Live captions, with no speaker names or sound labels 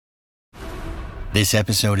This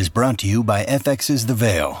episode is brought to you by FX's The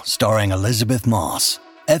Veil, starring Elizabeth Moss.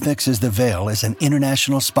 FX's The Veil is an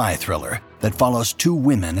international spy thriller that follows two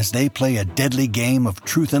women as they play a deadly game of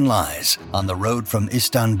truth and lies on the road from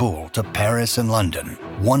Istanbul to Paris and London.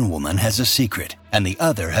 One woman has a secret, and the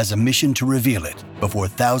other has a mission to reveal it before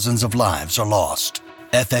thousands of lives are lost.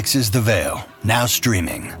 FX's The Veil, now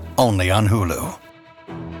streaming, only on Hulu.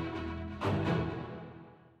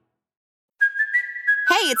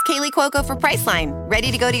 Hey, it's Kaylee Cuoco for Priceline.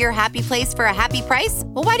 Ready to go to your happy place for a happy price?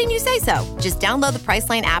 Well, why didn't you say so? Just download the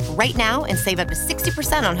Priceline app right now and save up to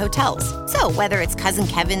 60% on hotels. So whether it's Cousin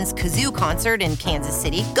Kevin's Kazoo Concert in Kansas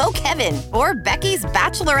City, go Kevin, or Becky's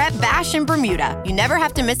Bachelorette Bash in Bermuda, you never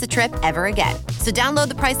have to miss a trip ever again. So download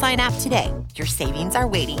the Priceline app today. Your savings are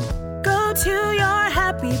waiting. Go to your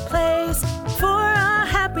happy place for a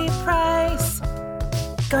happy price.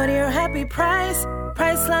 Go to your happy price,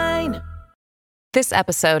 Priceline. This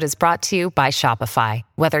episode is brought to you by Shopify.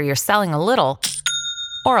 Whether you're selling a little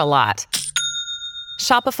or a lot,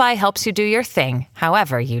 Shopify helps you do your thing,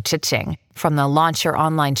 however you cha-ching. From the launch your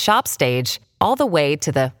online shop stage, all the way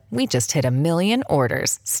to the we just hit 1 million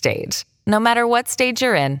orders stage. No matter what stage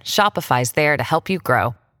you're in, Shopify's there to help you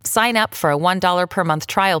grow. Sign up for a $1 per month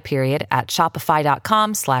trial period at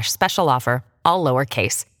shopify.com/special offer, all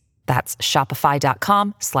lowercase. That's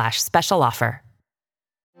shopify.com/special offer.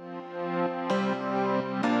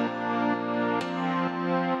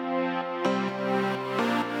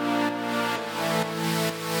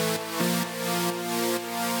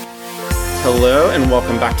 Hello and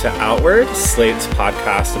welcome back to Outward, Slate's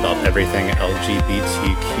podcast about everything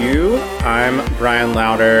LGBTQ. I'm Brian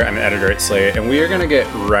Lauder, I'm an editor at Slate, and we are going to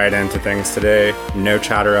get right into things today. No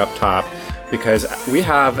chatter up top, because we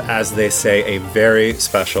have, as they say, a very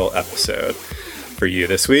special episode for you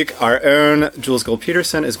this week. Our own Jules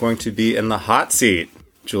Gill-Peterson is going to be in the hot seat.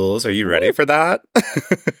 Jules, are you ready for that?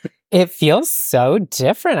 It feels so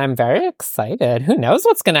different. I'm very excited. Who knows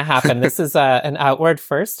what's going to happen? This is an Outward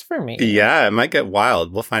first for me. Yeah, it might get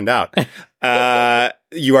wild. We'll find out.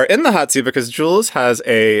 You are in the hot seat because Jules has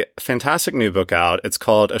a fantastic new book out. It's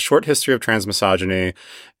called A Short History of Transmisogyny.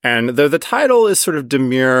 And though the title is sort of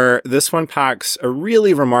demure, this one packs a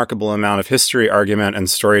really remarkable amount of history, argument, and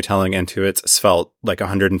storytelling into its svelte, like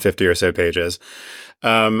 150 or so pages.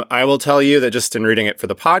 I will tell you that just in reading it for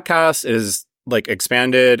the podcast is like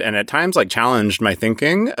expanded and at times like challenged my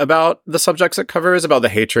thinking about the subjects it covers, about the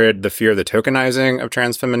hatred, the fear, the tokenizing of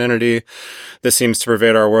trans femininity that seems to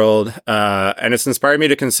pervade our world. And it's inspired me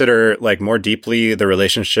to consider like more deeply the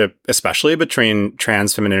relationship, especially between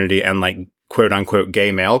trans femininity and like quote unquote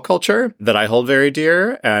gay male culture that I hold very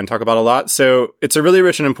dear and talk about a lot. So it's a really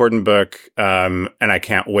rich and important book. And I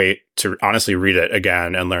can't wait to honestly read it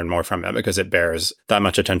again and learn more from it because it bears that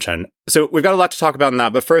much attention. So we've got a lot to talk about in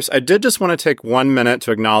that. But first, I did just want to take 1 minute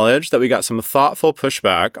to acknowledge that we got some thoughtful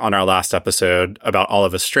pushback on our last episode about All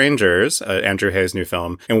of Us Strangers, Andrew Hay's new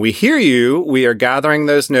film. And we hear you. We are gathering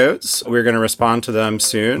those notes. We're going to respond to them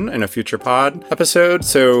soon in a future pod episode.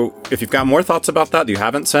 So if you've got more thoughts about that you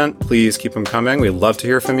haven't sent, please keep them coming. We'd love to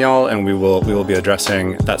hear from y'all, and we will be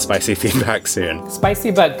addressing that spicy feedback soon.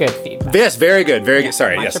 Spicy but good feedback. Yes, very good. Very good.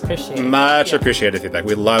 Sorry, much yes. Appreciated. Much appreciated feedback.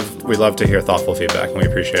 We love to hear thoughtful feedback, and we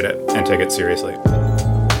appreciate it and take it seriously.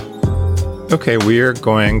 Okay, we are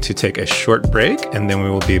going to take a short break, and then we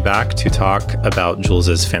will be back to talk about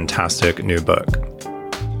Jules's fantastic new book.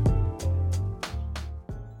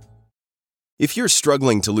 If you're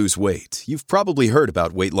struggling to lose weight, you've probably heard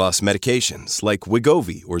about weight loss medications like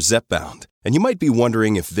Wegovy or Zepbound, and you might be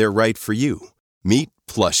wondering if they're right for you. Meet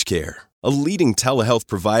PlushCare, a leading telehealth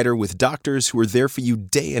provider with doctors who are there for you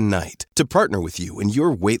day and night to partner with you in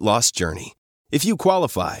your weight loss journey. If you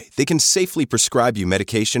qualify, they can safely prescribe you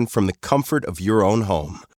medication from the comfort of your own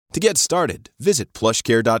home. To get started, visit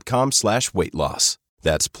plushcare.com/weightloss.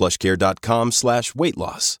 That's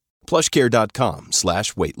plushcare.com/weightloss.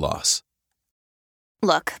 plushcare.com/weightloss.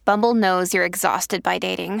 Look, Bumble knows you're exhausted by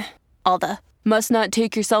dating. All the must not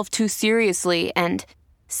take yourself too seriously and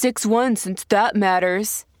 6'1" since that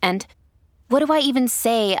matters. And what do I even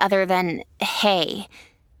say other than, hey?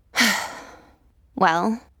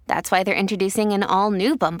 Well, that's why they're introducing an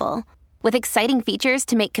all-new Bumble with exciting features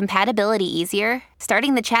to make compatibility easier,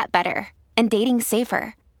 starting the chat better, and dating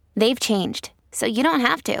safer. They've changed, so you don't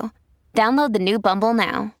have to. Download the new Bumble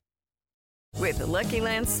now. With the Lucky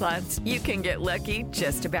Land Slots, you can get lucky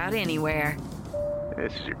just about anywhere.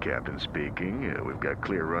 This is your captain speaking. We've got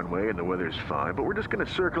clear runway and the weather's fine, but we're just going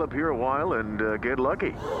to circle up here a while and get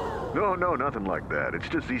lucky. No, nothing like that. It's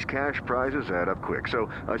just these cash prizes add up quick. So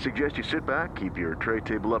I suggest you sit back, keep your tray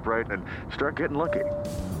table upright, and start getting lucky.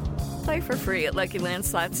 Play for free at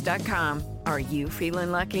LuckyLandSlots.com. Are you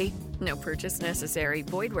feeling lucky? No purchase necessary.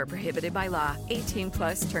 Void where prohibited by law. 18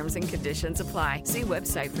 plus terms and conditions apply. See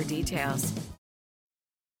website for details.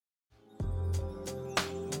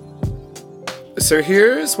 So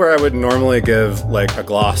here's where I would normally give like a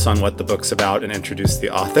gloss on what the book's about and introduce the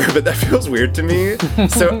author, but that feels weird to me.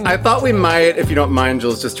 So I thought we might, if you don't mind,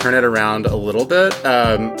 Jules, just turn it around a little bit.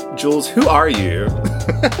 Jules, who are you?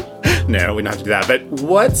 No, we don't have to do that. But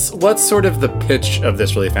what's sort of the pitch of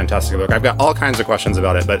this really fantastic book? I've got all kinds of questions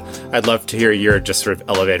about it, but I'd love to hear your just sort of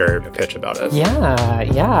elevator pitch about it.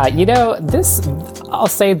 Yeah. You know, I'll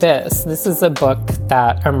say this. This is a book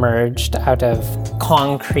that emerged out of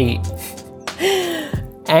concrete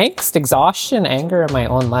angst, exhaustion, anger in my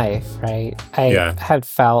own life, right? I had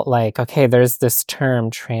felt like, okay, there's this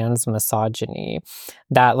term transmisogyny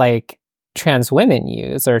that like trans women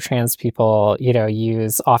use or trans people,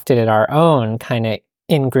 use often in our own kind of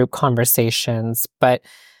in-group conversations. But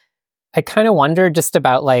I kind of wonder just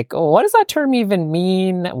about like, what does that term even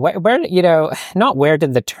mean? Where, not where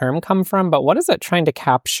did the term come from, but what is it trying to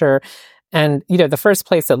capture? And, the first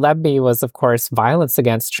place it led me was, of course, violence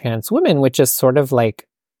against trans women, which is sort of like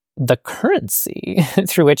the currency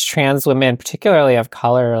through which trans women, particularly of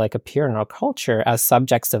color, like appear in our culture as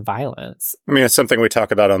subjects of violence. I mean, it's something we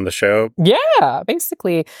talk about on the show. Yeah,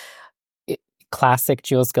 basically, classic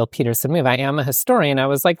Jules Gill-Peterson move. I am a historian. I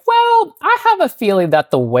was like, well, I have a feeling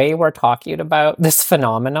that the way we're talking about this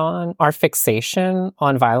phenomenon, our fixation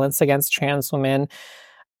on violence against trans women,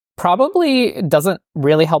 probably doesn't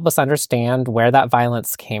really help us understand where that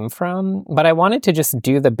violence came from. But I wanted to just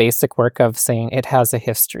do the basic work of saying it has a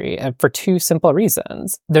history, and for two simple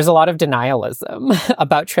reasons. There's a lot of denialism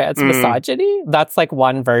about transmisogyny. That's like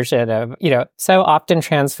one version of, so often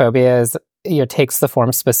transphobia is, takes the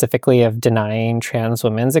form specifically of denying trans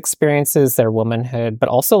women's experiences, their womanhood, but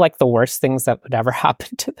also like the worst things that would ever happen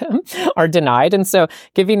to them are denied. And so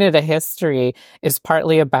giving it a history is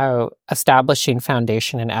partly about establishing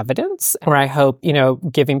foundation and evidence, where I hope,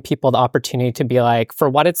 giving people the opportunity to be like, for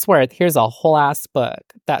what it's worth, here's a whole ass book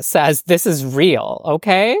that says this is real,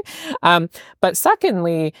 okay? But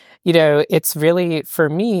secondly, it's really, for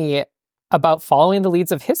me, about following the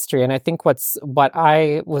leads of history. And I think what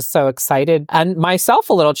I was so excited and myself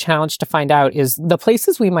a little challenged to find out is the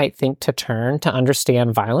places we might think to turn to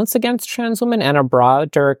understand violence against trans women and a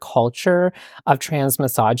broader culture of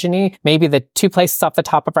transmisogyny. Maybe the two places off the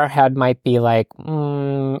top of our head might be like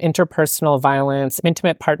interpersonal violence,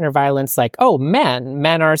 intimate partner violence, like, oh,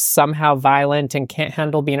 men are somehow violent and can't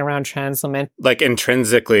handle being around trans women. Like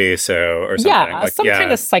intrinsically so or something. Yeah, like, some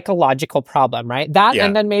kind of psychological problem, right? That,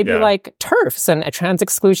 and then maybe like TERFs and trans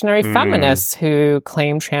exclusionary feminists who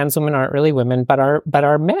claim trans women aren't really women but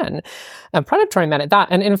are men, and predatory men at that.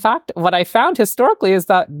 And in fact, what I found historically is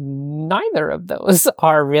that neither of those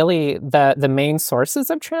are really the main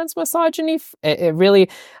sources of transmisogyny.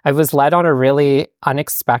 I was led on a really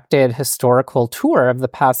unexpected historical tour of the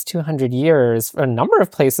past 200 years, a number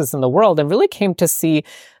of places in the world, and really came to see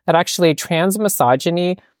that actually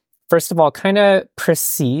transmisogyny, first of all, kind of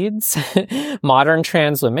precedes modern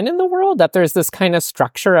trans women in the world, that there's this kind of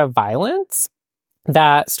structure of violence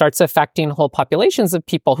that starts affecting whole populations of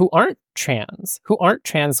people who aren't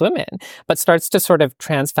trans women, but starts to sort of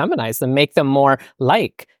transfeminize them, make them more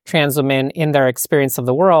like trans women in their experience of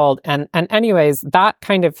the world. And anyways, that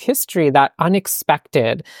kind of history, that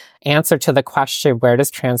unexpected answer to the question, where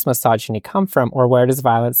does transmisogyny come from, or where does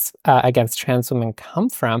violence against trans women come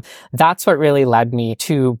from? That's what really led me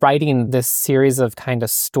to writing this series of kind of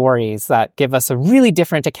stories that give us a really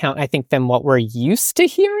different account, I think, than what we're used to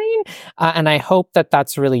hearing. And I hope that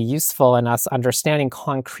that's really useful in us understanding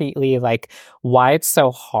concretely, like, why it's so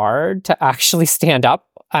hard to actually stand up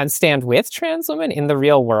and stand with trans women in the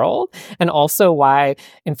real world, and also why,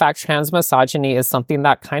 in fact, transmisogyny is something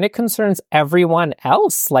that kind of concerns everyone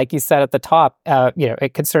else. Like you said at the top,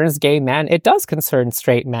 it concerns gay men, it does concern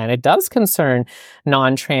straight men, it does concern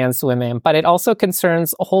non-trans women, but it also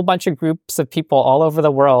concerns a whole bunch of groups of people all over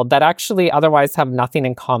the world that actually otherwise have nothing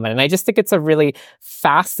in common. And I just think it's a really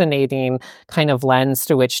fascinating kind of lens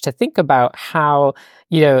through which to think about how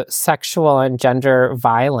sexual and gender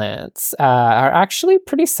violence are actually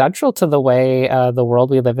pretty central to the way the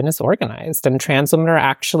world we live in is organized. And trans women are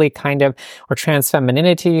actually or trans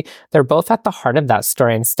femininity, they're both at the heart of that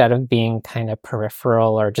story instead of being kind of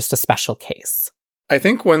peripheral or just a special case. I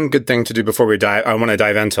think one good thing to do before we I want to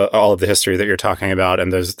dive into all of the history that you're talking about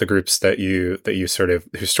and the groups that you sort of,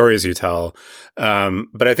 whose stories you tell.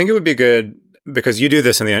 But I think it would be good, because you do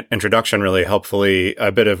this in the introduction really helpfully,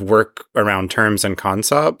 a bit of work around terms and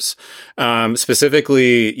concepts.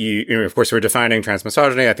 Specifically, of course, we're defining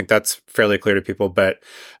transmisogyny. I think that's fairly clear to people, but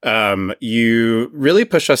you really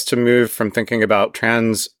push us to move from thinking about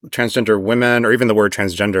transgender women, or even the word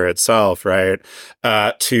transgender itself, right,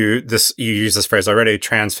 to this, you use this phrase already,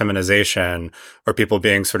 transfeminization, or people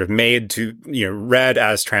being sort of made to, read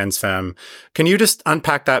as trans femme. Can you just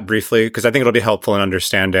unpack that briefly? Because I think it'll be helpful in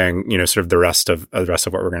understanding, sort of the rest of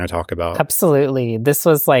what we're going to talk about. Absolutely. This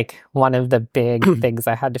was like one of the big things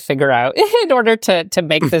I had to figure out in order to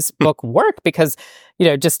make this book work, because,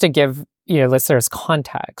 just to give listeners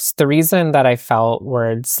context, the reason that I felt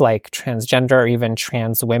words like transgender or even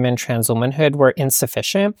trans women, trans womanhood were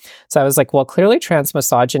insufficient. So I was like, well, clearly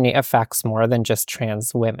transmisogyny affects more than just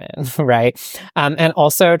trans women, right? And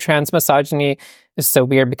also transmisogyny is so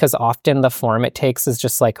weird because often the form it takes is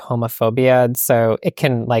just like homophobia. So it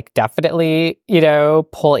can like definitely,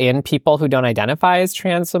 pull in people who don't identify as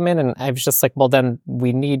trans women. And I was just like, well, then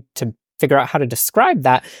we need to figure out how to describe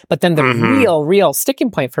that. But then the real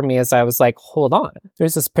sticking point for me is I was like, hold on.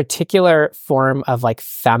 There's this particular form of like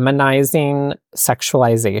feminizing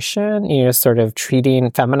sexualization, sort of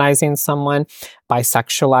feminizing someone,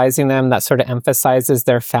 bisexualizing them, that sort of emphasizes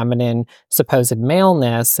their feminine supposed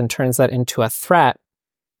maleness and turns that into a threat.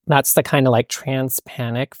 That's the kind of like trans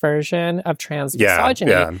panic version of transmisogyny.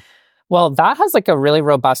 Yeah. Well, that has like a really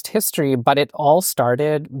robust history, but it all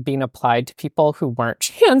started being applied to people who weren't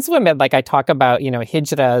trans women. Like I talk about,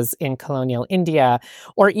 hijras in colonial India,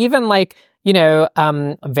 or even like,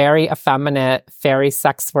 very effeminate fairy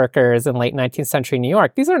sex workers in late 19th century New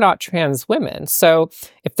York. These are not trans women. So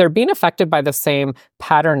if they're being affected by the same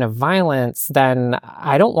pattern of violence, then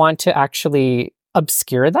I don't want to actually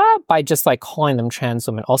obscure that by just like calling them trans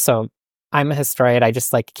women. Also, I'm a historian. I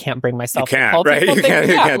just like can't bring myself. You can't, right? You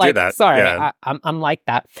can't like, do that. Sorry, yeah. I'm like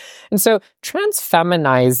that. And so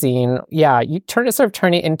transfeminizing, you turn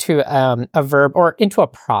it into a verb or into a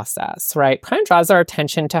process, right? Kind of draws our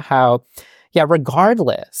attention to how,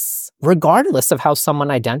 regardless of how someone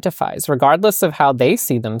identifies, regardless of how they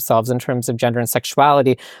see themselves in terms of gender and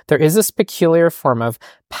sexuality, there is this peculiar form of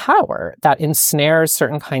power that ensnares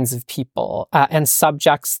certain kinds of people and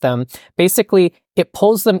subjects them. Basically, it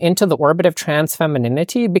pulls them into the orbit of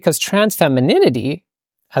transfemininity, because transfemininity,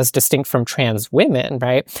 as distinct from trans women,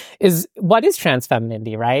 right, what is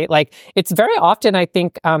transfemininity, right? Like, it's very often, I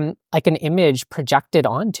think, like an image projected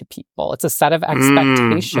onto people. It's a set of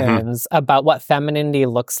expectations about what femininity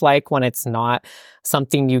looks like when it's not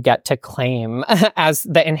something you get to claim as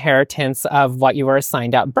the inheritance of what you were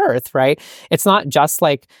assigned at birth, right? It's not just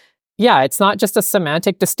like, it's not just a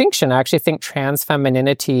semantic distinction. I actually think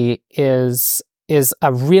transfemininity is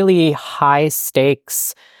a really high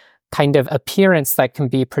stakes kind of appearance that can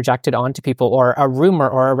be projected onto people, or a rumor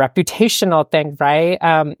or a reputational thing, right?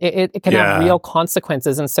 It can have real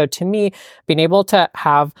consequences. And so to me, being able to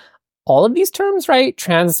have all of these terms, right?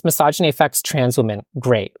 Transmisogyny affects trans women.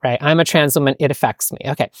 Great, right? I'm a trans woman. It affects me.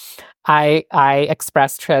 Okay. I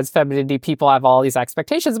express trans femininity. People have all these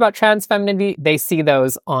expectations about trans femininity. They see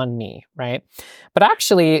those on me, right? But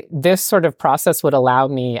actually, this sort of process would allow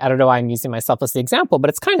me, I don't know why I'm using myself as the example, but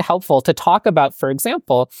it's kind of helpful to talk about, for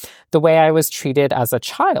example, the way I was treated as a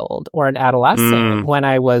child or an adolescent when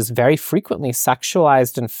I was very frequently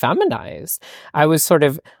sexualized and feminized. I was sort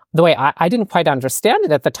of, the way I didn't quite understand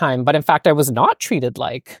it at the time, but in fact, I was not treated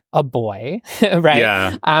like a boy,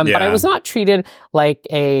 right? But I was not treated like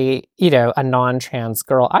a non-trans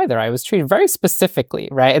girl either. I was treated very specifically,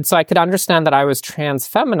 right? And so I could understand that I was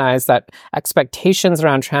trans-feminized, that expectations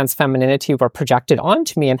around trans femininity were projected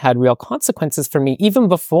onto me and had real consequences for me even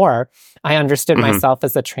before I understood myself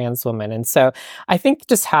as a trans woman. And so I think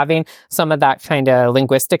just having some of that kind of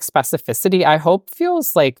linguistic specificity, I hope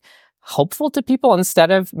feels like helpful to people instead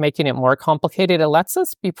of making it more complicated. It lets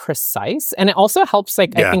us be precise. And it also helps, I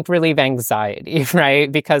think, relieve anxiety,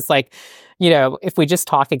 right? Because if we just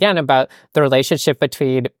talk again about the relationship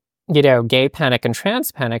between, gay panic and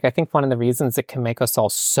trans panic, I think one of the reasons it can make us all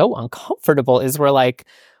so uncomfortable is we're like,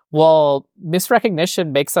 well,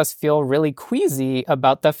 misrecognition makes us feel really queasy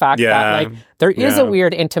about the fact that there is a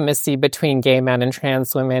weird intimacy between gay men and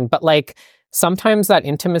trans women, but sometimes that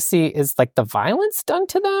intimacy is like the violence done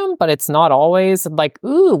to them, but it's not always like,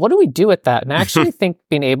 ooh, what do we do with that? And I actually think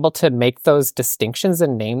being able to make those distinctions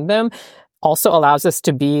and name them also allows us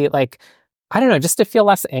to be just to feel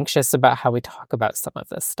less anxious about how we talk about some of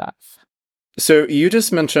this stuff. So you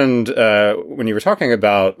just mentioned when you were talking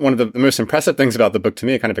about one of the most impressive things about the book to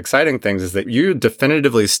me, kind of exciting things, is that you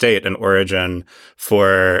definitively state an origin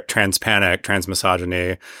for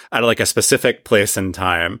transmisogyny at like a specific place in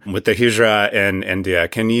time with the Hijra in India.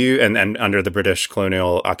 Can you, and under the British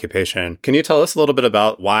colonial occupation, can you tell us a little bit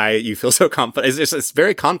about why you feel so confident? It's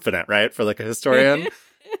very confident, right, for like a historian?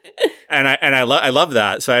 And I love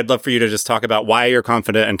that. So I'd love for you to just talk about why you're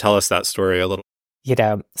confident and tell us that story a little.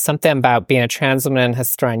 Something about being a trans woman and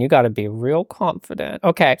historian, you got to be real confident.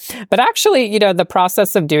 Okay. But actually, the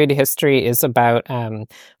process of doing history is about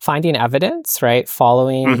finding evidence, right?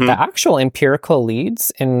 Following the actual empirical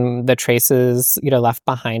leads in the traces, left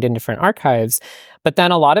behind in different archives. But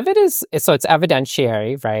then a lot of it is, so it's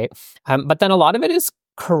evidentiary, right? But then a lot of it is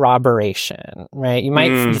corroboration, right? You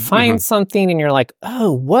might find something and you're like,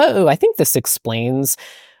 oh, whoa, I think this explains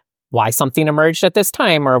why something emerged at this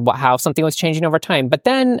time or how something was changing over time. But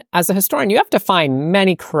then as a historian, you have to find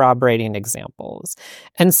many corroborating examples.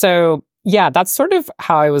 And so, that's sort of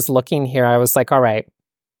how I was looking here. I was like, all right,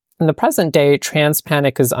 in the present day, trans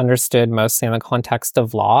panic is understood mostly in the context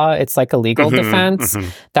of law. It's like a legal defense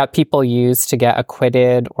that people use to get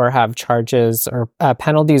acquitted or have charges or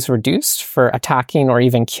penalties reduced for attacking or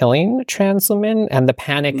even killing trans women. And the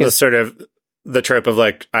panic is sort of the trope of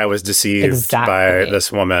like, I was deceived by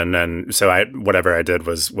this woman, and so whatever I did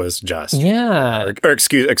was just. Yeah. Or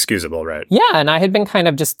excusable, right? Yeah, and I had been kind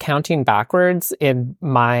of just counting backwards in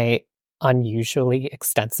my unusually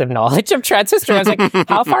extensive knowledge of trans history. I was like,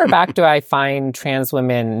 how far back do I find trans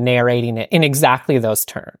women narrating it in exactly those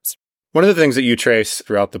terms? One of the things that you trace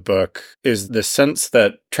throughout the book is the sense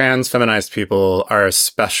that trans feminized people are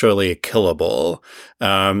especially killable.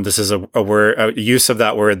 This is a use of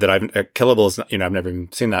that word that killable is, I've never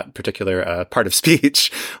even seen that particular part of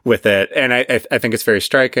speech with it. And I think it's very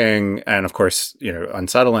striking and, of course,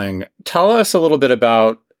 unsettling. Tell us a little bit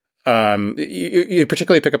about you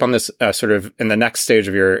particularly pick up on this sort of in the next stage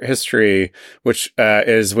of your history, which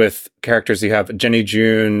is with characters you have Jenny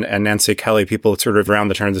June and Nancy Kelly, people sort of around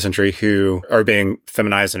the turn of the century who are being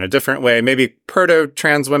feminized in a different way, maybe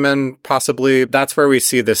proto-trans women, possibly. That's where we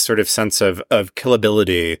see this sort of sense of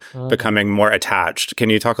killability becoming more attached.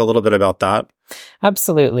 Can you talk a little bit about that?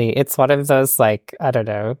 Absolutely. It's one of those, like, I don't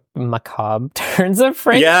know, macabre turns of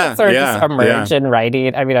phrase just emerge in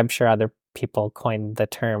writing. I mean, I'm sure other people coined the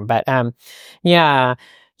term, but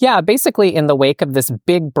basically in the wake of this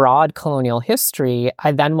big, broad colonial history,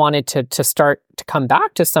 I then wanted to start to come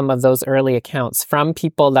back to some of those early accounts from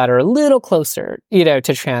people that are a little closer, to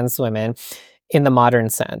trans women in the modern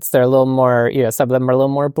sense. They're a little more, some of them are a little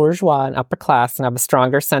more bourgeois and upper class and have a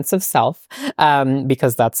stronger sense of self,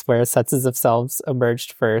 because that's where senses of selves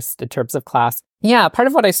emerged first in terms of class. Yeah, part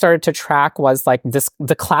of what I started to track was like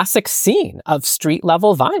the classic scene of street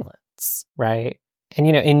level violence. Right. And,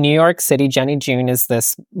 in New York City, Jenny June is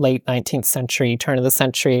this late 19th century, turn of the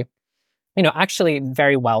century, actually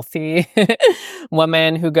very wealthy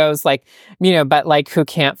woman who goes like, but like who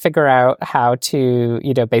can't figure out how to,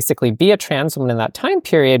 basically be a trans woman in that time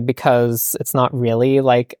period because it's not really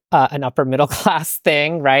like an upper middle class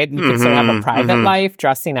thing, right? You can still have a private life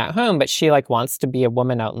dressing at home, but she like wants to be a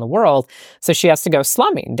woman out in the world. So she has to go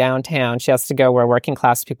slumming downtown. She has to go where working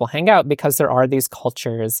class people hang out because there are these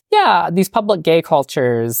cultures. Yeah, these public gay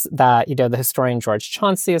cultures that, the historian George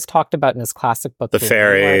Chauncey has talked about in his classic book. The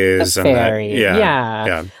fairies.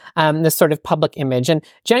 This sort of public image. And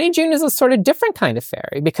Jenny June is a sort of different kind of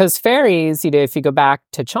fairy because fairies, if you go back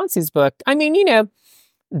to Chauncey's book, I mean,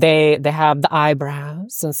 they have the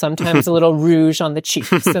eyebrows and sometimes a little rouge on the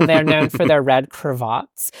cheeks, and they're known for their red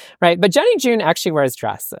cravats, right? But Jenny June actually wears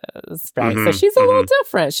dresses, right? So she's a little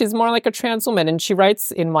different. She's more like a trans woman, and she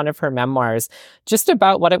writes in one of her memoirs just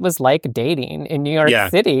about what it was like dating in New York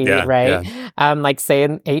City, right? Yeah. Like say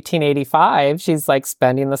in 1885, she's like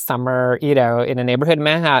spending the summer, in a neighborhood in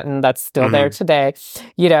Manhattan that's still there today,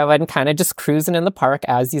 and kind of just cruising in the park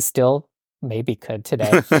as you still maybe could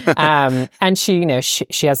today. And she,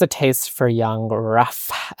 she has a taste for young, rough,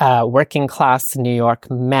 working class New York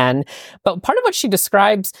men. But part of what she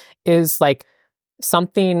describes is like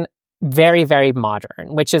something very, very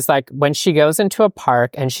modern, which is like when she goes into a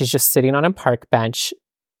park and she's just sitting on a park bench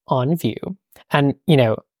on view and,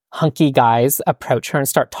 hunky guys approach her and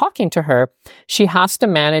start talking to her, she has to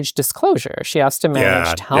manage disclosure. She has to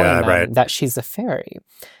manage telling them that she's a fairy,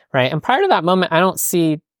 right? And prior to that moment, I don't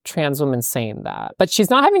see trans women saying that. But she's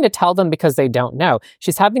not having to tell them because they don't know.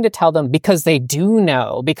 She's having to tell them because they do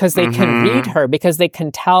know, because they can read her, because they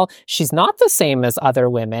can tell she's not the same as other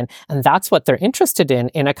women. And that's what they're interested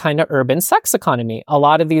in a kind of urban sex economy. A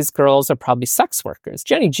lot of these girls are probably sex workers.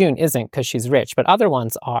 Jenny June isn't because she's rich, but other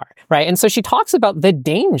ones are, right? And so she talks about the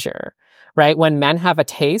danger, right? When men have a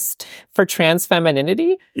taste for trans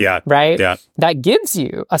femininity, right? Yeah. That gives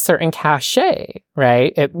you a certain cachet,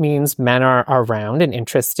 right? It means men are around and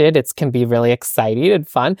interested. It can be really exciting and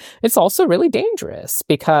fun. It's also really dangerous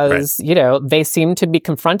because, you know, they seem to be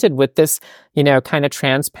confronted with this, you know, kind of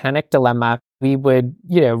trans panic dilemma we would,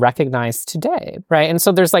 you know, recognize today, right? And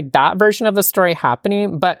so there's like that version of the story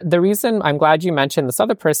happening. But the reason I'm glad you mentioned this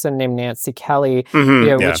other person named Nancy Kelly, you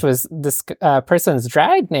know, which was this person's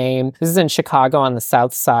drag name. This is in Chicago on the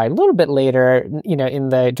South Side, a little bit later, you know,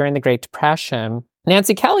 during the Great Depression.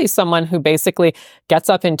 Nancy Kelly is someone who basically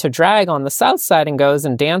gets up into drag on the South Side and goes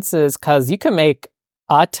and dances because you can make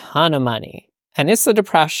a ton of money. And it's the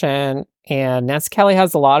Depression. And Nancy Kelly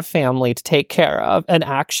has a lot of family to take care of. And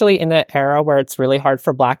actually in an era where it's really hard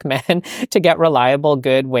for Black men to get reliable,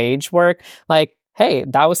 good wage work, like, hey,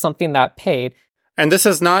 that was something that paid. And this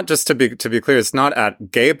is not, just to be clear, it's not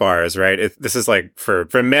at gay bars, right? This is like for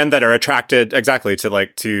men that are attracted exactly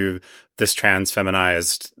to this trans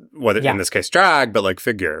feminized, whether in this case drag, but like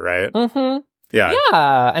figure, right? Mm-hmm. Yeah.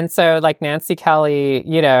 Yeah. And so like Nancy Kelly,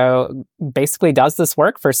 you know, basically does this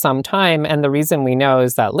work for some time. And the reason we know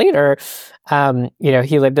is that later, you know,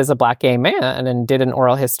 he lived as a Black gay man and did an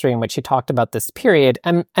oral history in which he talked about this period.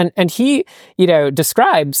 And he, you know,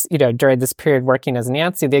 describes, you know, during this period working as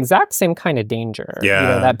Nancy, the exact same kind of danger. Yeah. You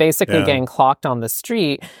know, that basically getting clocked on the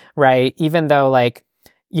street, right? Even though like,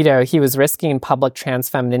 you know, he was risking public trans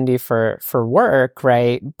femininity for work,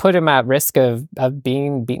 right? Put him at risk of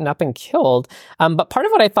being beaten up and killed. But part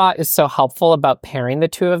of what I thought is so helpful about pairing the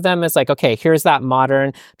two of them is like, okay, here's that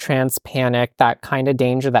modern trans panic, that kind of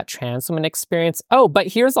danger that trans women experience. Oh, but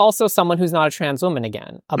here's also someone who's not a trans woman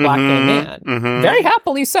again, a Black gay man, very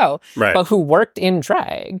happily so, but who worked in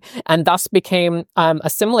drag and thus became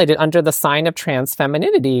assimilated under the sign of trans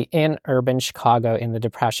femininity in urban Chicago in the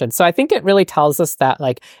Depression. So I think it really tells us that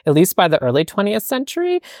like, at least by the early 20th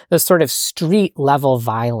century, the sort of street level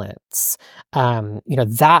violence, you know,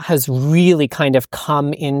 that has really kind of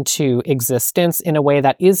come into existence in a way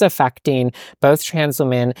that is affecting both trans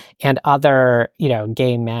women and other, you know,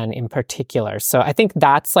 gay men in particular. So I think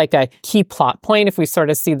that's like a key plot point. If we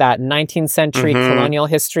sort of see that 19th century colonial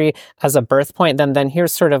history as a birth point, then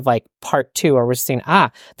here's sort of like part two, where we're seeing,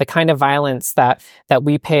 the kind of violence that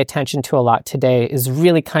we pay attention to a lot today is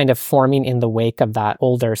really kind of forming in the wake of that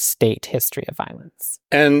older state history of violence.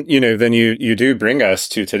 And, you know, then you do bring us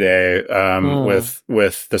to today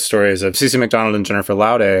with the stories of Cece McDonald and Jennifer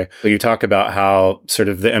Laude. You talk about how sort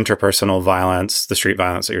of the interpersonal violence, the street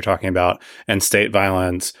violence that you're talking about, and state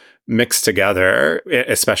violence mixed together,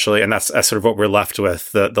 especially, and that's sort of what we're left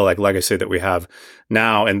with, the like legacy that we have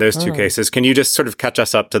now in those two cases. Can you just sort of catch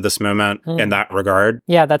us up to this moment in that regard?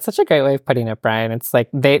 Yeah, that's such a great way of putting it, Brian. It's like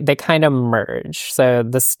they kind of merge. So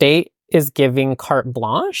the state is giving carte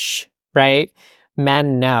blanche, right?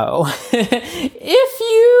 Men know. If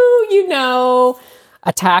you know,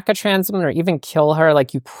 attack a trans woman or even kill her,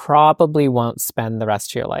 like you probably won't spend the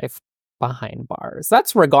rest of your life behind bars.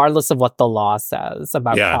 That's regardless of what the law says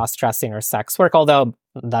about cross-dressing or sex work, although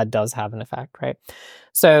that does have an effect, right?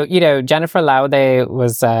 So, you know, Jennifer Laude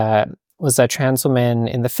was a trans woman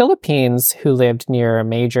in the Philippines who lived near a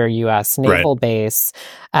major U.S. naval base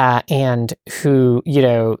and who, you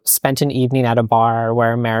know, spent an evening at a bar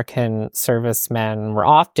where American servicemen were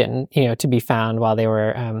often, you know, to be found while they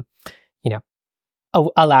were, you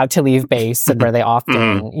know, allowed to leave base and where they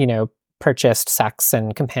often, you know, purchased sex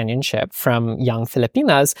and companionship from young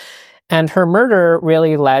Filipinas. And her murder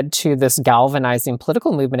really led to this galvanizing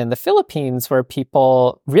political movement in the Philippines where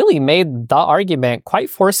people really made the argument quite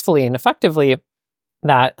forcefully and effectively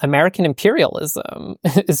that American imperialism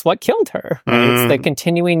is what killed her. Right? It's the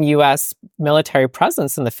continuing U.S. military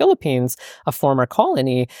presence in the Philippines, a former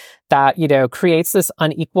colony, that, you know, creates this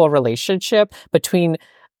unequal relationship between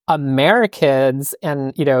Americans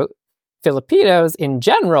and, you know, Filipinos in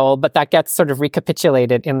general, but that gets sort of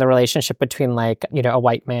recapitulated in the relationship between, like, you know, a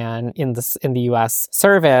white man in the U.S.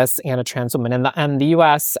 service and a trans woman. And the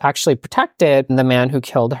U.S. actually protected the man who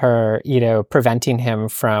killed her, you know, preventing him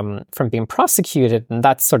from being prosecuted. And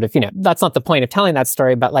that's sort of, you know, that's not the point of telling that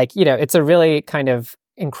story, but, like, you know, it's a really kind of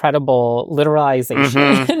incredible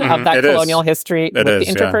literalization of that colonial history with the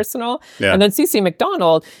interpersonal. Yeah. And then C.C.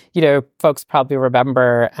 McDonald, folks probably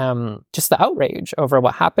remember just the outrage over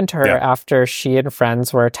what happened to her after she and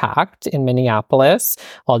friends were attacked in Minneapolis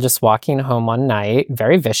while just walking home one night,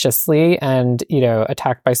 very viciously, and,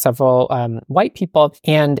 attacked by several white people.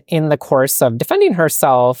 And in the course of defending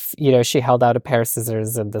herself, she held out a pair of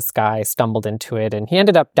scissors and this guy stumbled into it and he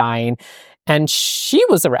ended up dying. And she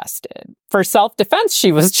was arrested. For self-defense,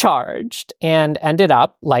 she was charged and ended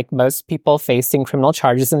up, like most people facing criminal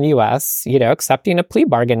charges in the U.S., accepting a plea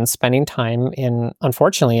bargain and spending time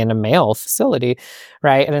unfortunately, in a male facility,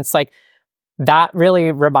 right? And it's like, that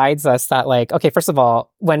really reminds us that, like, okay, first of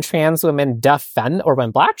all, when trans women defend, or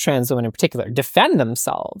when Black trans women in particular defend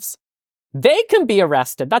themselves, they can be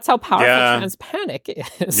arrested. That's how powerful trans panic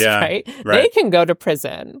is, right? They can go to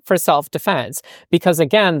prison for self-defense because,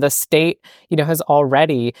 again, the state, has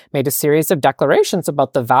already made a series of declarations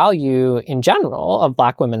about the value in general of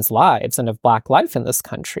Black women's lives and of Black life in this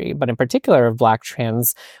country, but in particular of Black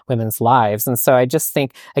trans women's lives. And so I just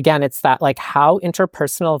think, again, it's that, like, how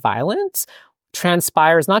interpersonal violence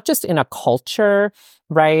transpires not just in a culture,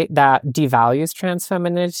 right, that devalues trans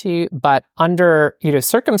femininity, but under,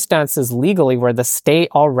 circumstances legally where the state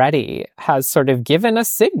already has sort of given a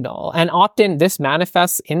signal. And often this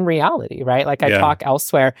manifests in reality, right? Like I talk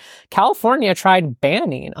elsewhere, California tried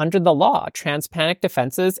banning under the law trans panic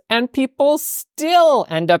defenses, and people still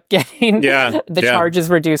end up getting the charges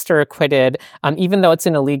reduced or acquitted, even though it's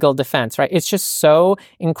an illegal defense, right? It's just so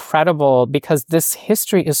incredible because this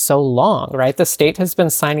history is so long, right? The state has been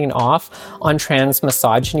signing off on trans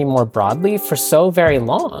misogyny more broadly for so very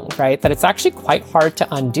long, right? That it's actually quite hard to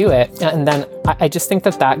undo it. And then I just think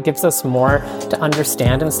that gives us more to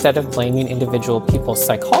understand instead of blaming individual people's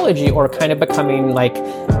psychology or kind of becoming like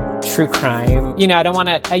true crime.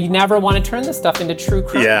 I never want to turn this stuff into true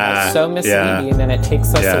crime. It's so misleading and it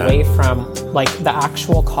takes us away from like the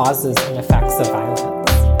actual causes and effects of violence.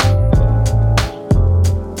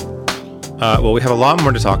 Well, we have a lot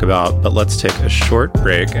more to talk about, but let's take a short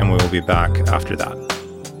break and we will be back after that.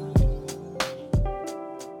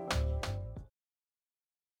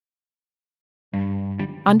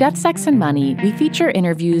 On Death, Sex, and Money, we feature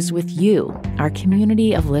interviews with you, our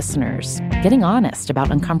community of listeners, getting honest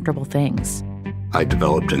about uncomfortable things. I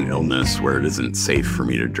developed an illness where it isn't safe for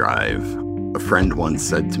me to drive. A friend once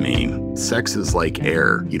said to me, "Sex is like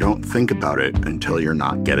air. You don't think about it until you're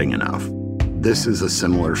not getting enough." This is a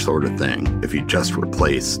similar sort of thing if you just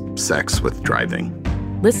replace sex with driving.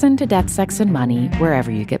 Listen to Death, Sex, and Money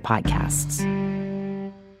wherever you get podcasts.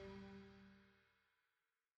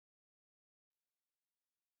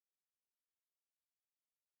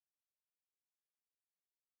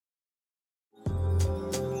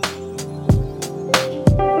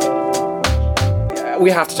 We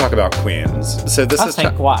have to talk about queens. So this is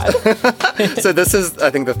why. So this is, I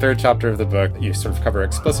think, the third chapter of the book that you sort of cover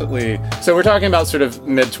explicitly. So we're talking about sort of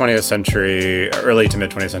mid-20th century, early to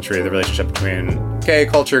mid-20th century, the relationship between gay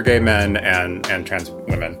culture, gay men, and trans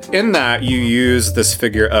women. In that, you use this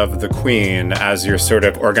figure of the queen as your sort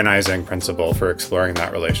of organizing principle for exploring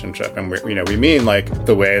that relationship. And we mean like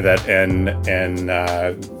the way that in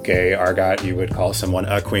gay argot you would call someone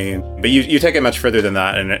a queen, but you take it much further than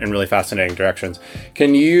that in really fascinating directions.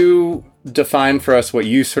 Can you define for us what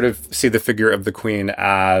you sort of see the figure of the queen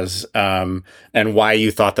as, and why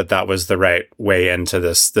you thought that was the right way into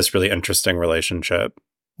this really interesting relationship?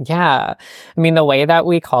 Yeah. I mean, the way that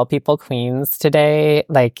we call people queens today,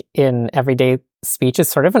 like in everyday speech, is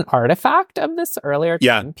sort of an artifact of this earlier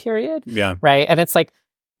time period. Yeah. Right. And it's like,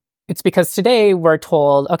 it's because today we're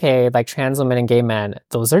told, okay, like trans women and gay men,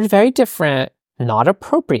 those are very different. Not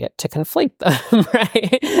appropriate to conflate them,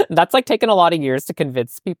 right? That's like taken a lot of years to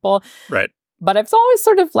convince people. Right. But it's always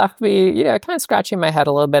sort of left me, kind of scratching my head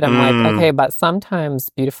a little bit. I'm like, okay, but sometimes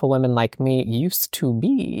beautiful women like me used to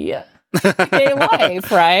be gay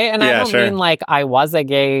life, right? And I don't mean like I was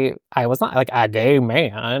not like a gay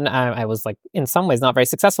man. I was like in some ways not very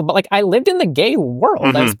successful, but like I lived in the gay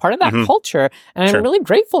world. I was part of that culture, and I'm really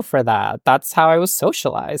grateful for that. That's how I was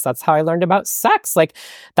socialized. That's how I learned about sex. Like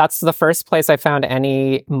that's the first place I found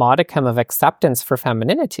any modicum of acceptance for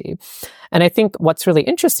femininity. And I think what's really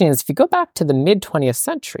interesting is if you go back to the mid 20th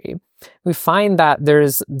century, we find that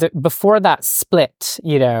before that split,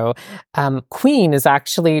 queen is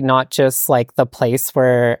actually not just like the place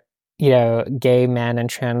where, gay men and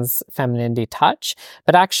trans femininity touch,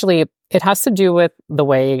 but actually it has to do with the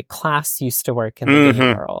way class used to work in the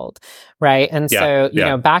gay world, right? And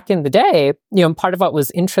back in the day, part of what was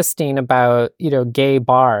interesting about, gay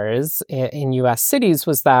bars in U.S. cities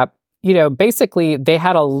was that basically they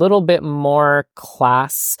had a little bit more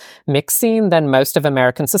class mixing than most of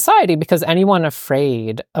American society, because anyone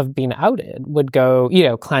afraid of being outed would go,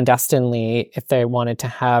 clandestinely if they wanted to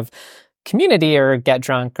have community or get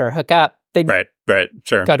drunk or hook up. They'd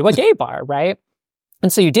sure. go to a gay bar, right?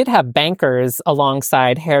 And so you did have bankers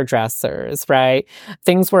alongside hairdressers, right?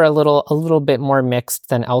 Things were a little bit more mixed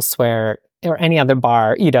than elsewhere or any other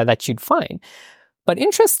bar, that you'd find. But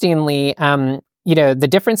interestingly, the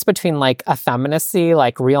difference between like effeminacy,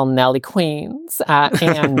 like real Nelly Queens,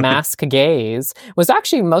 and mask gays was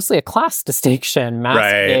actually mostly a class distinction. Mask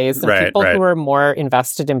gays and people who were more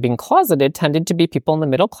invested in being closeted tended to be people in the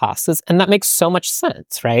middle classes. And that makes so much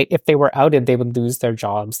sense, right? If they were outed, they would lose their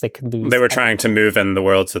jobs. They could lose. They were trying to move in the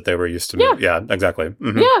worlds that they were used to move. Yeah, exactly.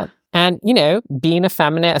 Mm-hmm. Yeah. And, being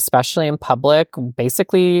effeminate, especially in public,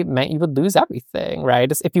 basically meant you would lose everything, right?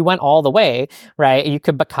 If you went all the way, right, you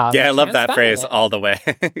could become I love that phrase, all the way.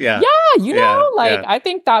 Yeah. Yeah, I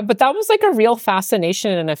think that, but that was like a real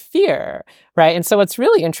fascination and a fear, right? And so what's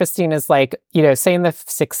really interesting is like, say in the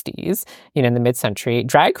 60s, in the mid-century,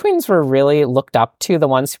 drag queens were really looked up to, the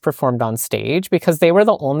ones who performed on stage, because they were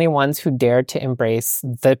the only ones who dared to embrace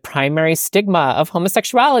the primary stigma of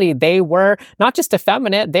homosexuality. They were not just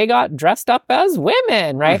effeminate, they got dressed up as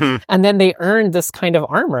women, right? Mm-hmm. And then they earned this kind of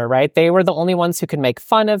armor, right? They were the only ones who could make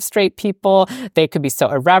fun of straight people. They could be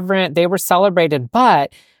so irreverent. They were celebrated,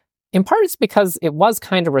 but in part it's because it was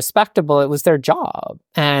kind of respectable. It was their job.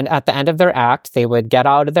 And at the end of their act, they would get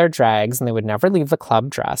out of their drags and they would never leave the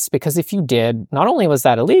club dress, because if you did, not only was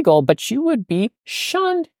that illegal, but you would be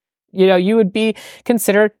shunned. You would be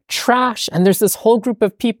considered trash. And there's this whole group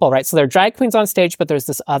of people, right? So there are drag queens on stage, but there's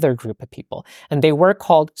this other group of people. And they were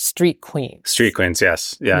called street queens. Street queens,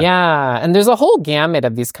 yes. Yeah. Yeah. And there's a whole gamut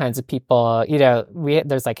of these kinds of people.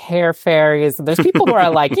 There's like hair fairies. There's people who are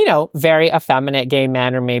like, very effeminate gay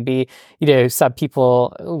men, or maybe, some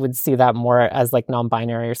people would see that more as like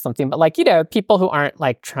non-binary or something. But like, people who aren't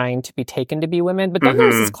like trying to be taken to be women. But then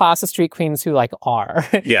there's this class of street queens who like are.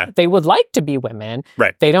 Yeah. They would like to be women.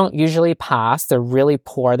 Right. They don't usually pass. They're really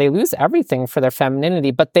poor. They lose everything for their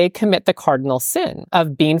femininity, but they commit the cardinal sin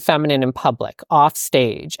of being feminine in public, off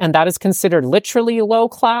stage. And that is considered literally low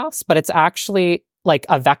class, but it's actually like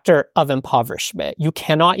a vector of impoverishment. You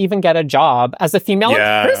cannot even get a job as a female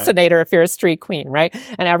impersonator if you're a street queen, right?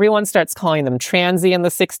 And everyone starts calling them transy in the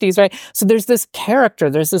 60s, right? So there's this character,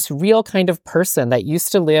 there's this real kind of person that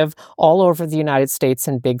used to live all over the United States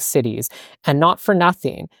in big cities. And not for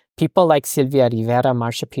nothing, people like Sylvia Rivera,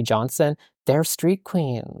 Marsha P. Johnson, they're street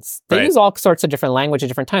queens. They use all sorts of different language at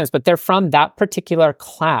different times, but they're from that particular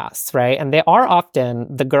class, right? And they are often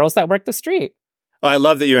the girls that work the street. Well, I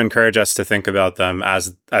love that you encourage us to think about them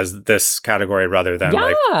as this category rather than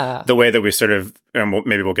like the way that we sort of, and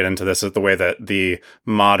maybe we'll get into this, is the way that the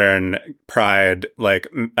modern pride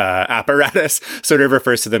apparatus sort of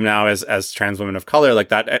refers to them now as trans women of color. Like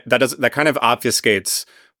that kind of obfuscates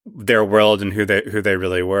their world and who they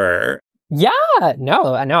really were. Yeah,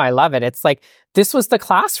 no, I love it. It's like, this was the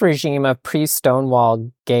class regime of pre-Stonewall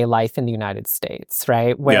gay life in the United States,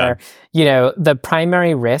 right? Where, the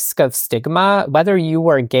primary risk of stigma, whether you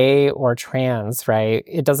were gay or trans, right?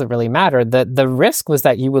 It doesn't really matter. The risk was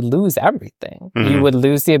that you would lose everything. Mm-hmm. You would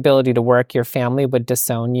lose the ability to work. Your family would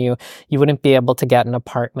disown you. You wouldn't be able to get an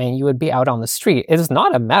apartment. You would be out on the street. It is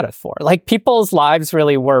not a metaphor. Like, people's lives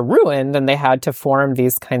really were ruined, and they had to form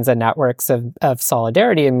these kinds of networks of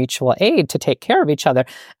solidarity and mutual aid to take care of each other.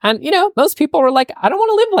 And, most people were like, I don't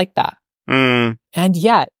want to live like that. Mm.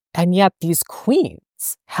 And yet these queens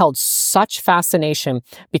held such fascination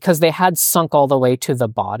because they had sunk all the way to the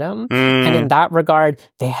bottom. Mm. And in that regard,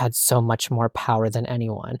 they had so much more power than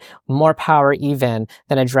anyone, more power even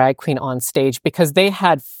than a drag queen on stage, because they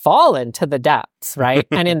had fallen to the depths, right?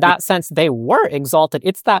 And in that sense, they were exalted.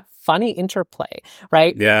 It's that funny interplay,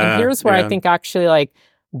 right? Yeah. And here's where I think actually, like,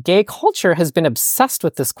 gay culture has been obsessed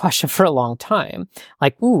with this question for a long time.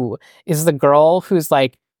 Like, ooh, is the girl who's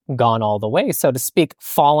like gone all the way, so to speak,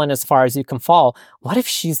 fallen as far as you can fall, what if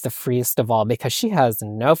she's the freest of all because she has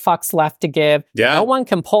no fucks left to give? Yeah. No one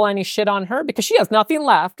can pull any shit on her because she has nothing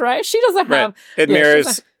left, right? She doesn't have... It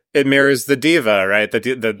mirrors the diva, right?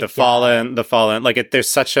 The fallen. Like, there's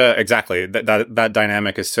such a... Exactly. That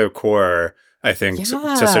dynamic is so core, I think, to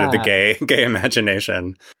sort of the gay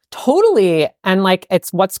imagination. Totally. And like,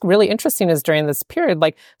 it's what's really interesting is during this period,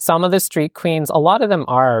 like, some of the street queens, a lot of them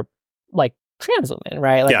are like trans women,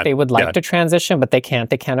 right? Like they would like to transition, but they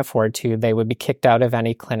can't afford to. They would be kicked out of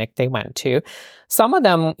any clinic they went to. Some of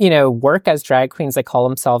them, work as drag queens. They call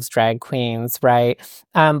themselves drag queens, right?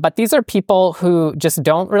 But these are people who just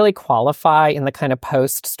don't really qualify in the kind of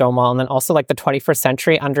post-Stonewall and then also like the 21st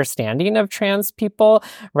century understanding of trans people,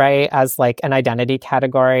 right? As like an identity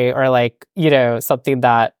category or like, something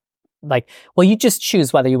that like, well, you just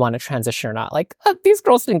choose whether you want to transition or not. Like these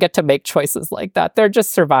girls didn't get to make choices like that. They're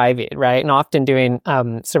just surviving, right? And often doing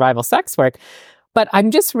survival sex work. But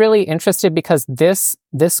I'm just really interested because this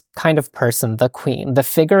kind of person, the queen, the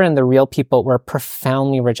figure and the real people were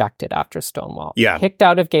profoundly rejected after Stonewall. Yeah. Kicked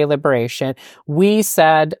out of gay liberation. We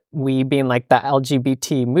being like the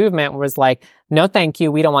LGBT movement was like, no, thank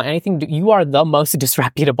you. We don't want anything. You are the most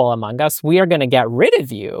disreputable among us. We are going to get rid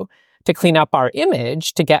of you to clean up our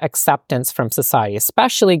image, to get acceptance from society,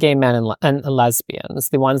 especially gay men and lesbians,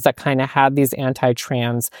 the ones that kind of had these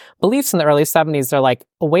anti-trans beliefs in the early 70s. They're like,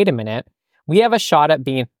 oh, wait a minute. We have a shot at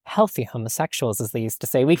being healthy homosexuals, as they used to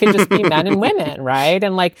say. We could just be men and women, right?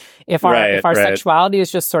 And like, if our sexuality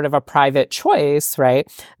is just sort of a private choice,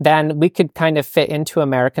 right, then we could kind of fit into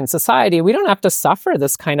American society. We don't have to suffer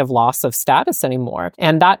this kind of loss of status anymore.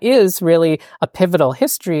 And that is really a pivotal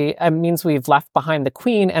history. It means we've left behind the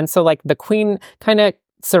queen. And so like the queen kind of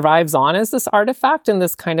survives on as this artifact and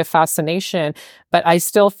this kind of fascination. But I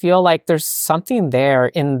still feel like there's something there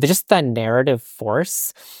in just the narrative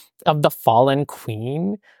force of the fallen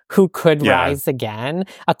queen who could rise again.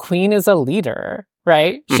 A queen is a leader,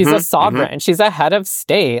 right? She's a sovereign. She's a head of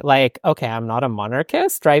state. Like, okay, I'm not a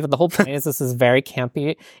monarchist, right? But the whole point is this is very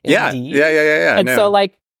campy indeed. Yeah. And so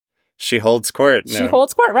like, she holds court. She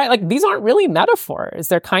holds court, right? Like these aren't really metaphors.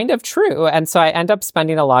 They're kind of true. And so I end up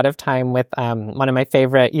spending a lot of time with one of my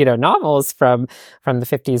favorite, novels from the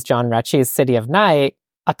 50s, John Rechy's City of Night,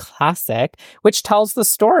 a classic, which tells the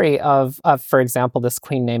story of, for example, this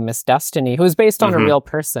queen named Miss Destiny, who is based on a real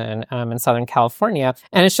person in Southern California.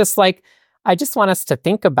 And it's just like, I just want us to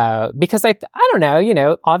think about, because I don't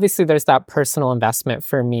know, obviously there's that personal investment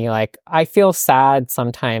for me. Like, I feel sad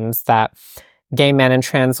sometimes that gay men and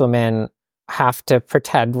trans women have to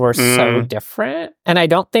pretend we're so different. And I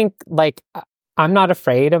don't think, like, I'm not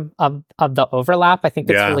afraid of the overlap. I think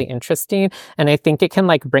it's really interesting. And I think it can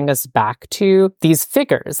like bring us back to these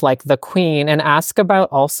figures like the queen and ask about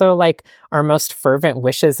also like our most fervent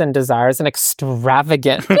wishes and desires and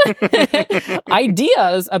extravagant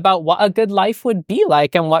ideas about what a good life would be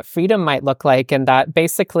like and what freedom might look like. And that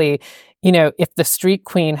basically, if the street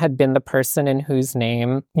queen had been the person in whose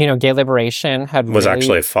name, gay liberation was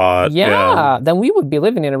actually fought. Then we would be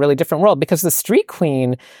living in a really different world because the street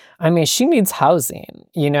queen, I mean, she needs housing,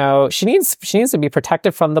 she needs to be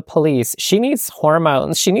protected from the police. She needs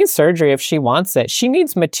hormones. She needs surgery if she wants it. She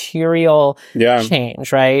needs material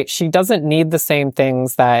change, right? She doesn't need the same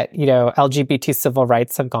things that, LGBT civil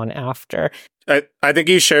rights have gone after. I think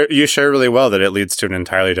you share really well that it leads to an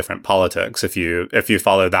entirely different politics if you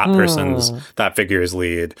follow that person's, that figure's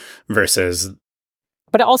lead versus.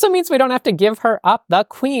 But it also means we don't have to give her up, the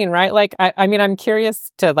queen, right? Like, I mean, I'm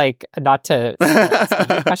curious to like, not to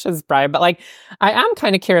questions, Brian, but like, I am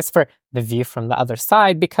kind of curious for the view from the other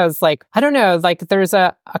side because like, I don't know, like there's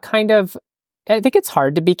a kind of, I think it's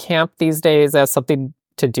hard to be camp these days as something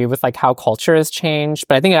to do with like how culture has changed,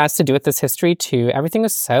 but I think it has to do with this history too. Everything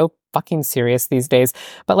is so fucking serious these days.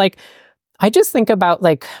 But like, I just think about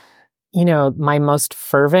like, my most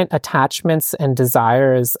fervent attachments and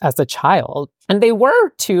desires as a child. And they were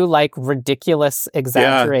to like ridiculous,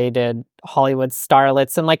 exaggerated Hollywood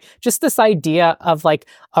starlets and like just this idea of like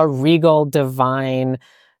a regal, divine,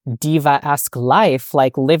 diva-esque life,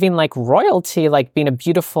 like living like royalty, like being a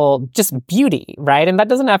beautiful, just beauty, right? And that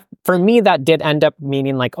doesn't have, for me, that did end up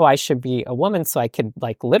meaning like, oh, I should be a woman so I could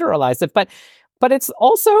like literalize it. But it's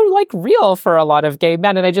also like real for a lot of gay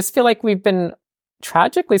men. And I just feel like we've been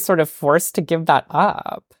tragically sort of forced to give that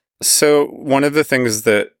up. So one of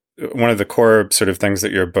the core sort of things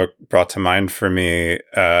that your book brought to mind for me,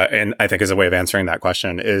 and I think is a way of answering that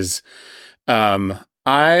question, is I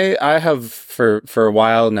have for a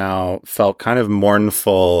while now felt kind of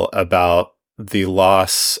mournful about the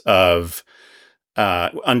loss of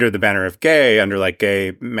under the banner of gay, under like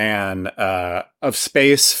gay man, of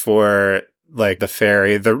space for like the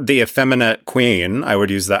fairy, the effeminate queen. I would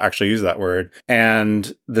use that word.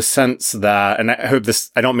 And the sense that, and I hope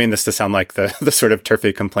I don't mean this to sound like the sort of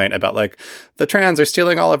turfy complaint about like the trans are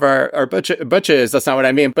stealing all of our butches. That's not what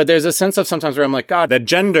I mean. But there's a sense of sometimes where I'm like, God, the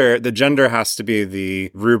gender has to be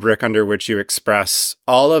the rubric under which you express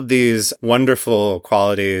all of these wonderful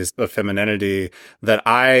qualities of femininity that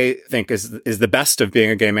I think is the best of being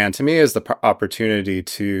a gay man. To me, is the opportunity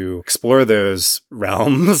to explore those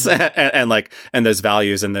realms and those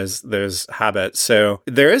values and those habits. So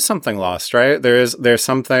there is something lost, right? There's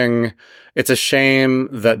something. It's a shame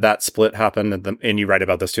that split happened, and you write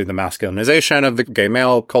about this too, the masculinization of the gay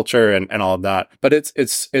male culture and all of that. But it's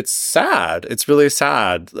sad. It's really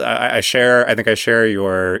sad. I think I share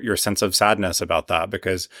your sense of sadness about that,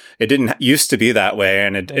 because it didn't used to be that way,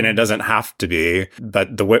 and it doesn't have to be.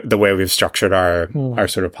 But the way we've structured our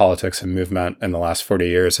sort of politics and movement in the last 40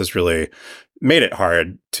 years has really made it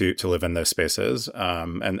hard to live in those spaces.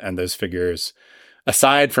 And those figures,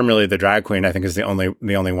 aside from really the drag queen, I think is the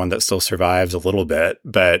only one that still survives a little bit.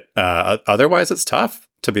 But otherwise, it's tough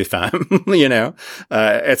to be femme.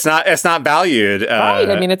 It's not valued. Right.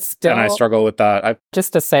 I mean, it's still, and I struggle with that.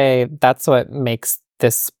 Just to say, that's what makes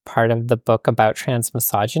this part of the book about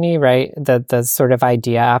transmisogyny, right? The sort of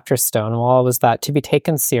idea after Stonewall was that to be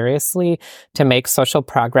taken seriously, to make social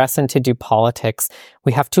progress, and to do politics,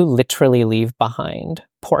 we have to literally leave behind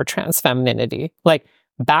poor trans femininity. Like,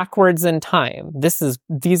 backwards in time.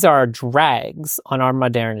 These are drags on our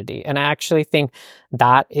modernity. And I actually think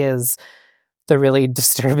that is the really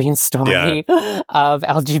disturbing story of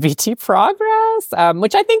LGBT progress,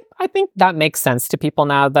 which I think that makes sense to people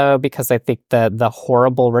now, though, because I think the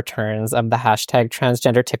horrible returns of the hashtag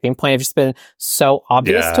transgender tipping point have just been so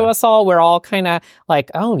obvious to us all. We're all kind of like,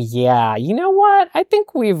 oh yeah, you know what? I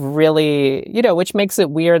think we've really, which makes it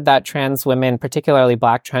weird that trans women, particularly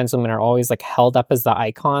Black trans women, are always like held up as the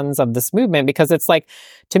icons of this movement, because it's like,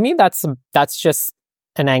 to me, that's just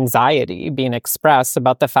an anxiety being expressed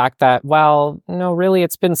about the fact that, well, no, really,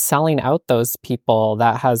 it's been selling out those people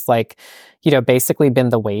that has basically been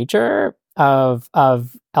the wager of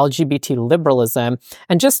LGBT liberalism.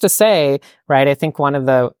 And just to say, right, I think one of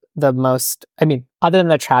the most, other than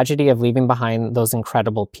the tragedy of leaving behind those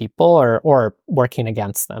incredible people or working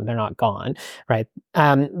against them, they're not gone, right?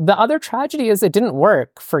 The other tragedy is it didn't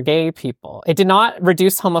work for gay people. It did not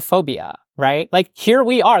reduce homophobia, right? Like, here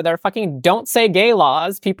we are, there are fucking don't say gay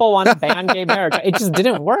laws. People want to ban gay marriage. It just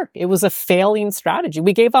didn't work. It was a failing strategy.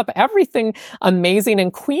 We gave up everything amazing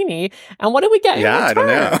and queeny. And what did we get in return?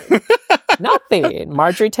 I don't know. Nothing.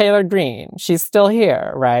 Marjorie Taylor Greene, she's still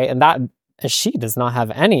here, right? And she does not have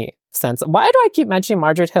any sense. Why do I keep mentioning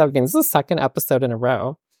Marjorie Taylor Greene? This is the second episode in a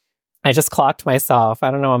row. I just clocked myself. I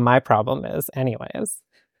don't know what my problem is. Anyways.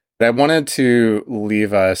 I wanted to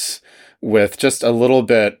leave us with just a little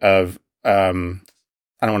bit of, I don't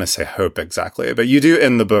want to say hope exactly, but you do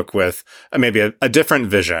end the book with maybe a different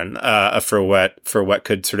vision for what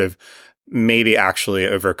could sort of maybe actually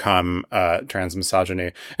overcome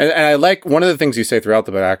transmisogyny. And I like, one of the things you say throughout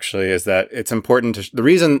the book actually is that it's important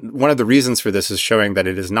to, one of the reasons for this is showing that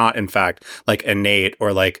it is not in fact like innate,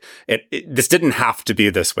 or like this didn't have to be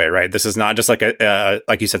this way, right? This is not just like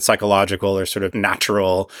like you said, psychological or sort of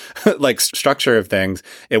natural like structure of things.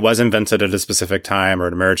 It was invented at a specific time, or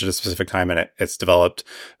it emerged at a specific time, and it's developed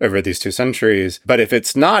over these 2 centuries. But if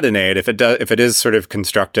it's not innate, if it is sort of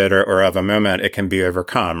constructed or of a moment, it can be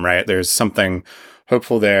overcome, right? There's something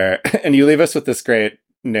hopeful there. And you leave us with this great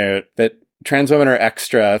note that trans women are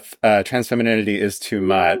extra, trans femininity is too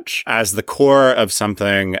much, as the core of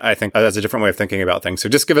something. I think that's a different way of thinking about things. So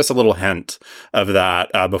just give us a little hint of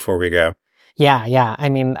that before we go. Yeah.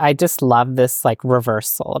 I just love this like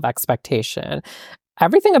reversal of expectation.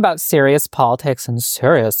 Everything about serious politics and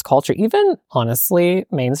serious culture, even honestly,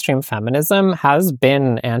 mainstream feminism has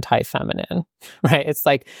been anti-feminine, right? It's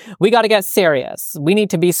like, we got to get serious. We need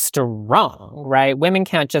to be strong, right? Women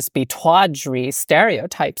can't just be tawdry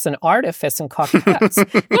stereotypes and artifice and coquettes.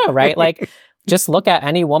 No, right? Like, just look at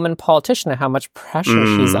any woman politician and how much pressure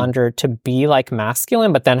she's under to be like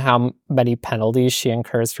masculine, but then how many penalties she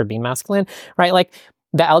incurs for being masculine, right? Like,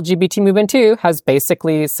 the LGBT movement, too, has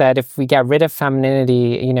basically said if we get rid of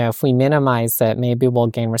femininity, if we minimize it, maybe we'll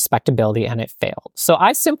gain respectability, and it failed. So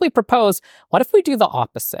I simply propose, what if we do the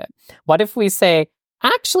opposite? What if we say,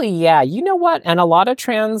 actually, yeah, you know what? And a lot of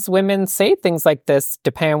trans women say things like this,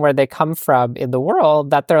 depending on where they come from in the world,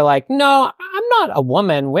 that they're like, no, I'm not a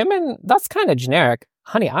woman. Women, that's kind of generic.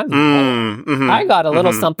 honey, I got a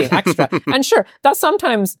little something extra. And sure, that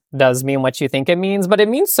sometimes does mean what you think it means, but it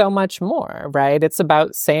means so much more, right? It's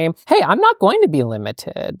about saying, hey, I'm not going to be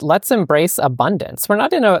limited. Let's embrace abundance. We're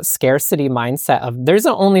not in a scarcity mindset of there's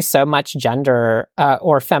only so much gender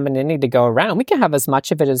or femininity to go around. We can have as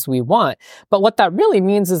much of it as we want. But what that really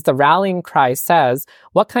means is the rallying cry says,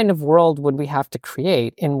 what kind of world would we have to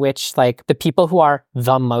create in which like the people who are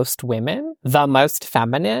the most women, the most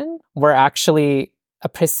feminine, were actually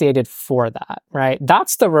appreciated for that, right?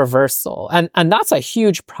 That's the reversal. And that's a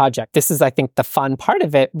huge project. This is, I think, the fun part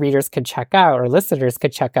of it readers could check out or listeners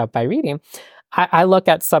could check out by reading. I look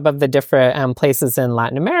at some of the different places in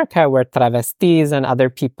Latin America where travestis and other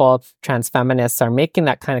people, trans feminists, are making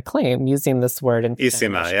that kind of claim using this word in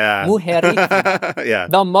Isima, yeah. Mujerita. Yeah.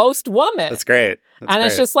 The most woman. That's great.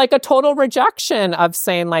 It's just like a total rejection of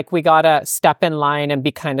saying like we gotta step in line and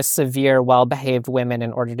be kind of severe, well-behaved women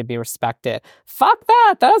in order to be respected. Fuck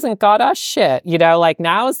that. That doesn't got us shit. You know, like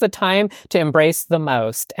now is the time to embrace the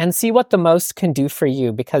most and see what the most can do for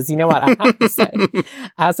you. Because you know what, I have to say,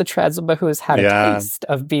 as a trans woman who has had a taste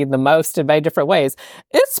of being the most in many different ways,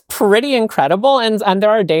 it's pretty incredible. And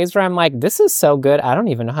there are days where I'm like, this is so good. I don't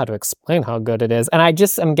even know how to explain how good it is. And I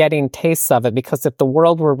just am getting tastes of it because if the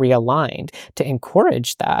world were realigned to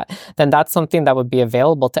encourage that, then that's something that would be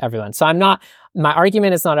available to everyone. So my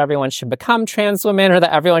argument is not everyone should become trans women or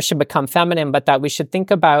that everyone should become feminine, but that we should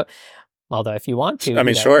think about, although if you want to. I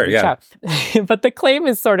mean, sure, yeah. But the claim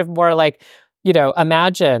is sort of more like, you know,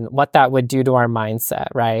 imagine what that would do to our mindset,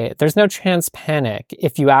 right? There's no trans panic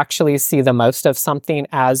if you actually see the most of something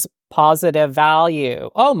as positive value.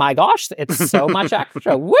 Oh my gosh, it's so much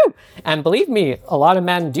extra. Woo! And believe me, a lot of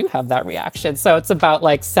men do have that reaction. So it's about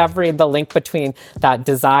like severing the link between that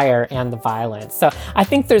desire and the violence. So I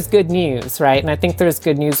think there's good news, right? And I think there's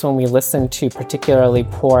good news when we listen to particularly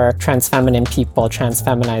poor trans feminine people, trans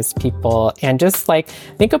feminized people, and just like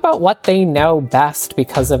think about what they know best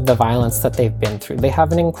because of the violence that they've been through. They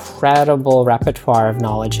have an incredible repertoire of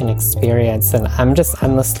knowledge and experience, and I'm just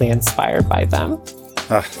endlessly inspired by them.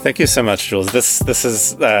 Thank you so much, Jules. This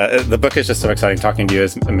is the book is just so exciting. Talking to you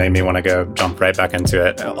has made me want to go jump right back into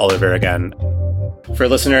it all over again. For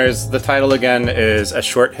listeners, the title again is A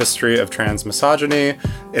Short History of Transmisogyny.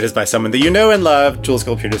 It is by someone that you know and love, Jules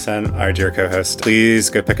Gill-Peterson, our dear co-host. Please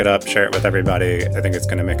go pick it up, share it with everybody. I think it's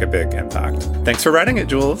going to make a big impact. Thanks for writing it,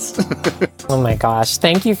 Jules. Oh my gosh.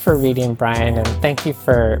 Thank you for reading, Brian, and thank you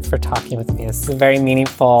for talking with me. This is a very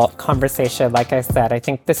meaningful conversation. Like I said, I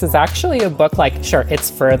think this is actually a book, like, sure, it's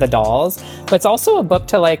for the dolls, but it's also a book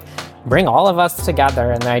to, like, bring all of us together.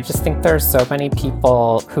 And I just think there are so many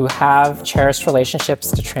people who have cherished relationships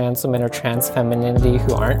to trans women or trans femininity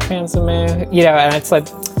who aren't trans women, you know, and it's like,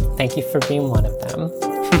 thank you for being one of them.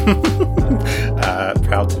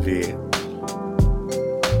 Proud to be.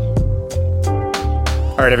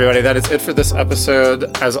 All right, everybody, that is it for this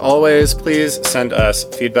episode. As always, please send us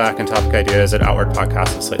feedback and topic ideas at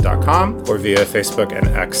outwardpodcast@slate.com or via Facebook and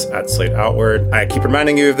X at Slate Outward. I keep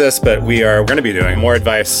reminding you of this, but we're going to be doing more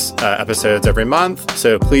advice episodes every month.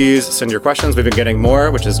 So please send your questions. We've been getting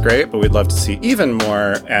more, which is great, but we'd love to see even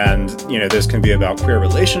more. And, you know, this can be about queer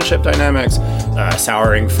relationship dynamics,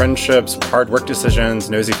 souring friendships, hard work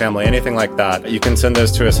decisions, nosy family, anything like that. You can send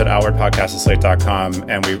those to us at outwardpodcast@slate.com.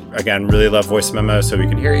 And we, again, really love voice memos, so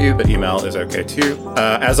we can hear you, but email is okay too.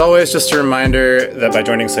 As always, just a reminder that by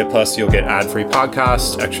joining Slate Plus, you'll get ad-free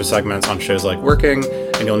podcasts, extra segments on shows like Working,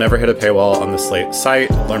 and you'll never hit a paywall on the Slate site.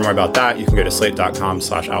 To learn more about that, you can go to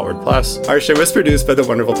slate.com/outwardplus. Our show is produced by the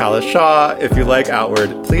wonderful Palace Shaw. If you like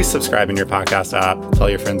Outward, please subscribe in your podcast app, tell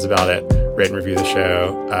your friends about it, rate and review the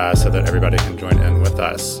show so that everybody can join in with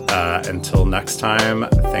us. Until next time,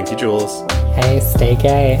 thank you, Jules. Hey, stay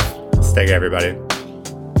gay. Stay gay, everybody.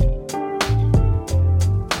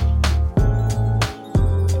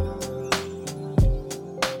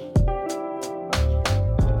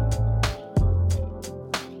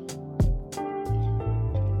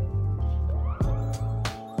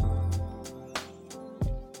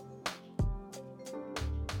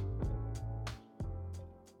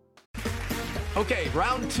 Okay,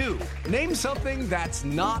 round two. Name something that's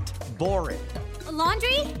not boring. A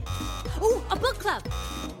laundry? Ooh, a book club.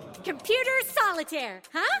 Computer solitaire,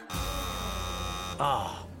 huh?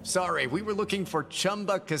 Ah, sorry, we were looking for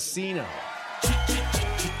Chumba Casino.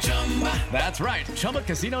 That's right,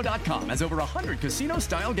 ChumbaCasino.com has over 100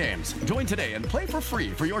 casino-style games. Join today and play for free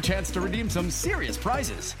for your chance to redeem some serious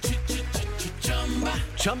prizes.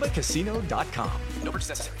 ChumbaCasino.com. No purchase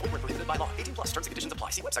necessary. Void where prohibited by law. 18+ terms and conditions apply.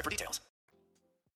 See website for details.